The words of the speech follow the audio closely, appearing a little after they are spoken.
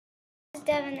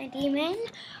Devin a Demon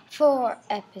for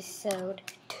episode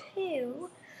 2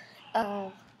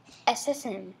 of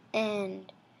SSM,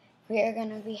 and we are going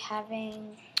to be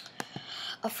having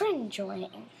a friend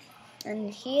joining, and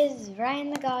he is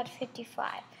Ryan the God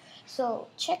 55. So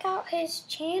check out his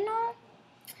channel.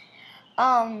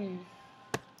 I'm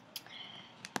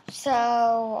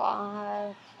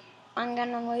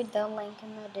going to leave the link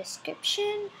in the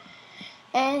description.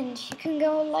 And you can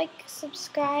go like,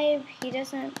 subscribe. He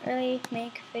doesn't really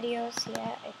make videos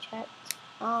yet, I checked.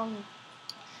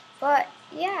 But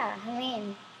yeah, I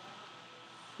mean,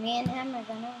 me and him are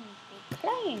gonna be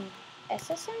playing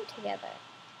SSM together.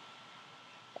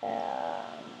 Where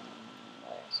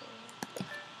is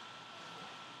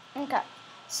he? Okay,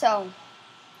 so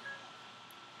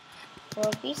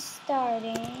we'll be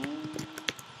starting.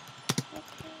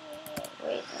 Okay,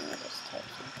 wait, let me just type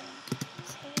something.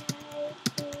 Let's go.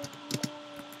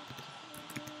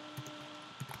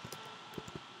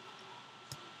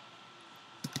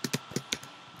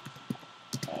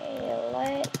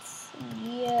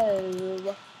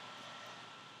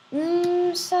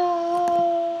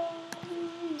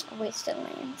 Wasted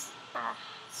lands.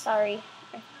 Sorry.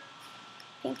 My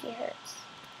pinky hurts.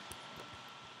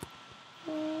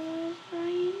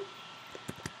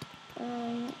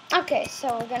 Okay,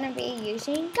 so we're gonna be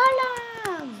using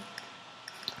golem.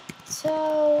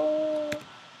 So,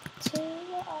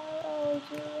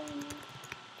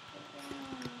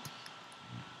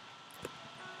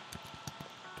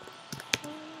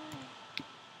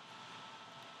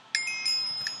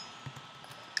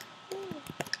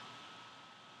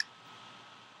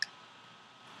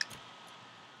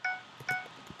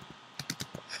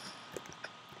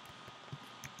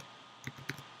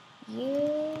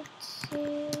 you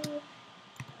two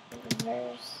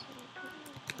versus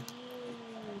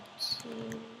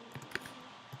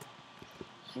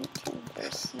YouTube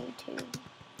versus YouTube.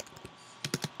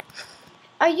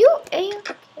 Are you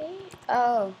A-okay?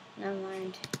 Oh, never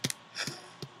mind.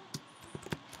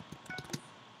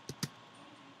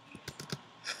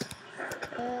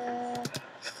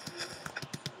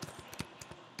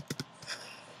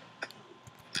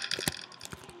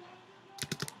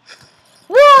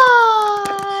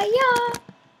 Yeah.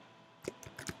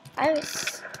 I'm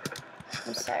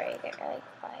sorry, they're really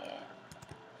quiet.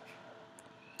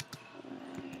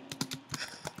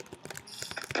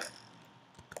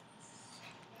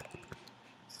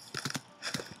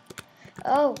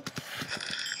 Oh.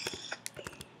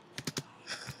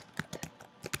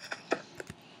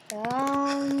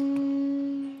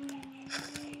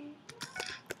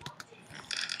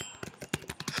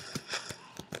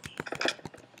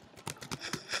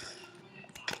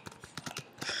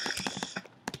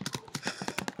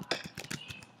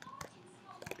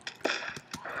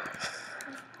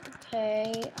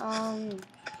 Okay,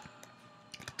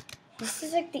 this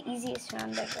is like the easiest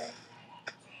round ever.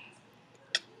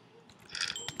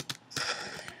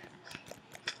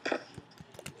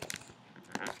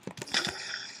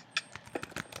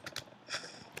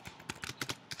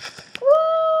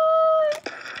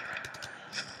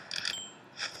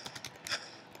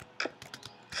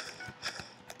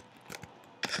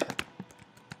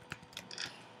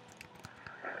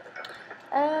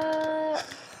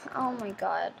 Oh my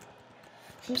god.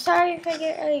 I'm sorry if I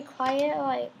get really quiet,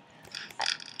 like,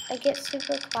 I get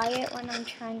super quiet when I'm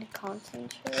trying to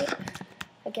concentrate.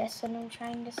 I guess what I'm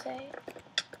trying to say.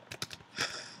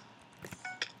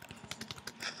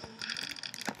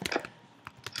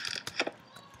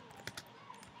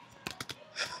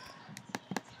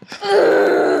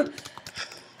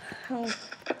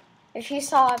 If you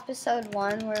saw episode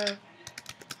 1 where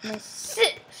my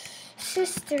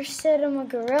sister said I'm a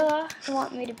gorilla, you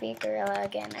want me to be a gorilla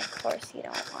again. Of course you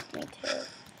don't want me to.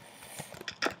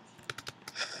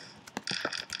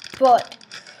 But,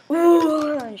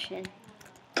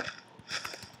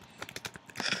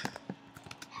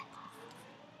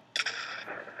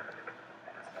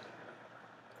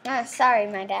 sorry,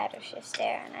 my dad was just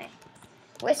there and I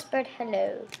whispered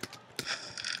hello.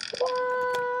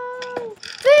 Whoa!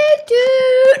 Big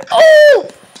dude! Oh!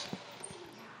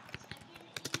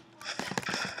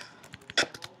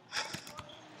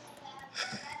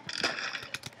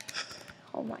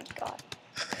 Oh my god.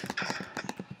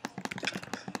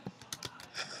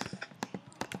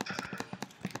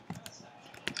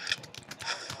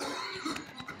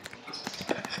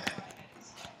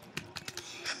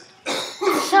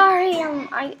 Sorry,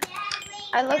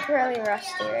 I look really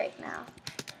rusty right now.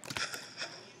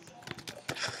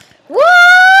 What?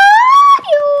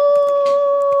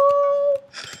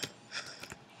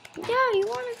 Yeah, you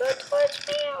want to go towards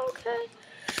me? Okay.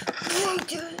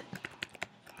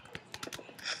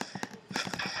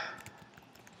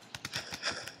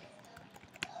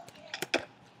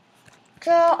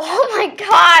 Go. Oh my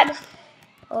god.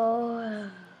 Oh.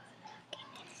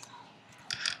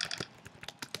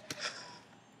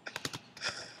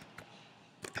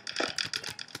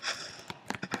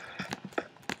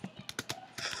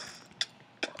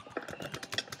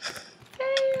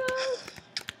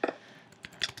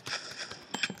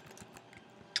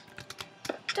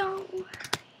 Don't worry.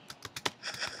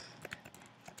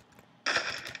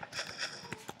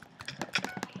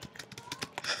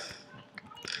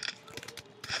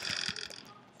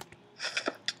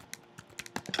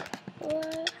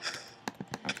 What?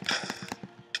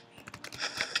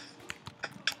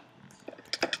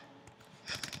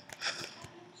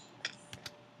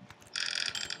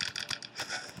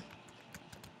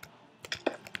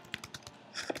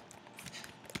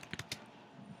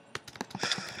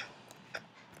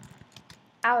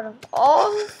 Out of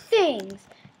all things,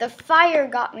 the fire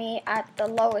got me at the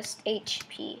lowest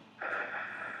HP.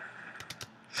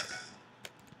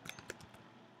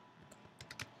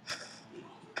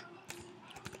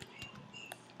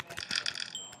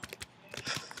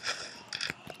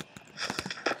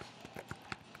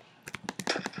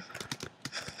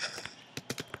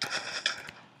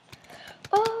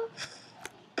 Oh.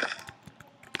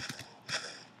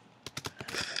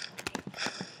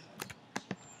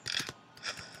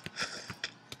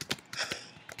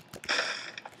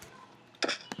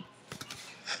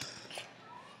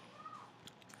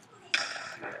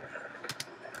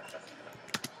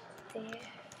 The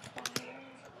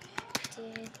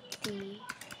fire did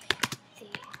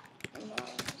the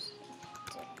most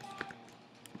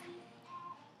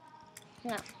no.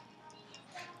 Yeah.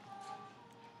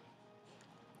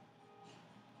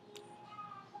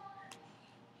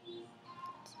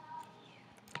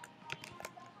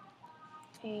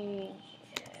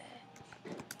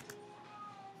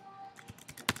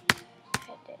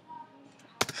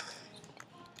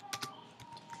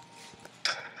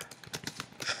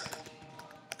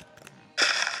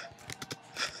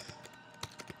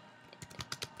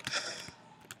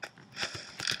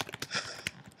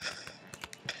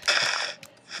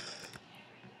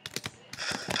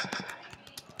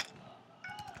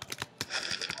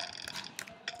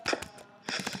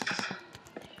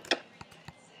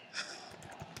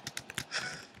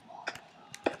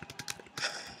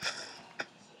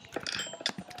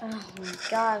 Oh my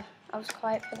god, I was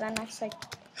quiet for the next like.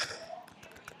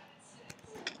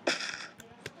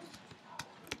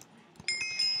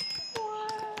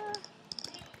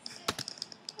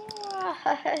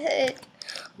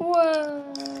 What?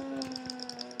 What?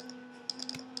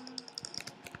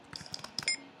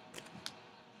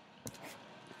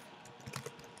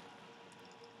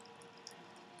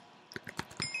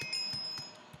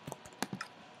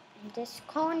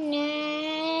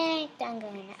 Disconnect. I'm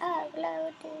gonna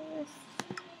upload this.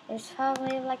 It's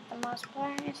probably like the most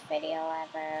boringest video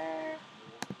ever.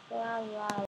 Blah blah.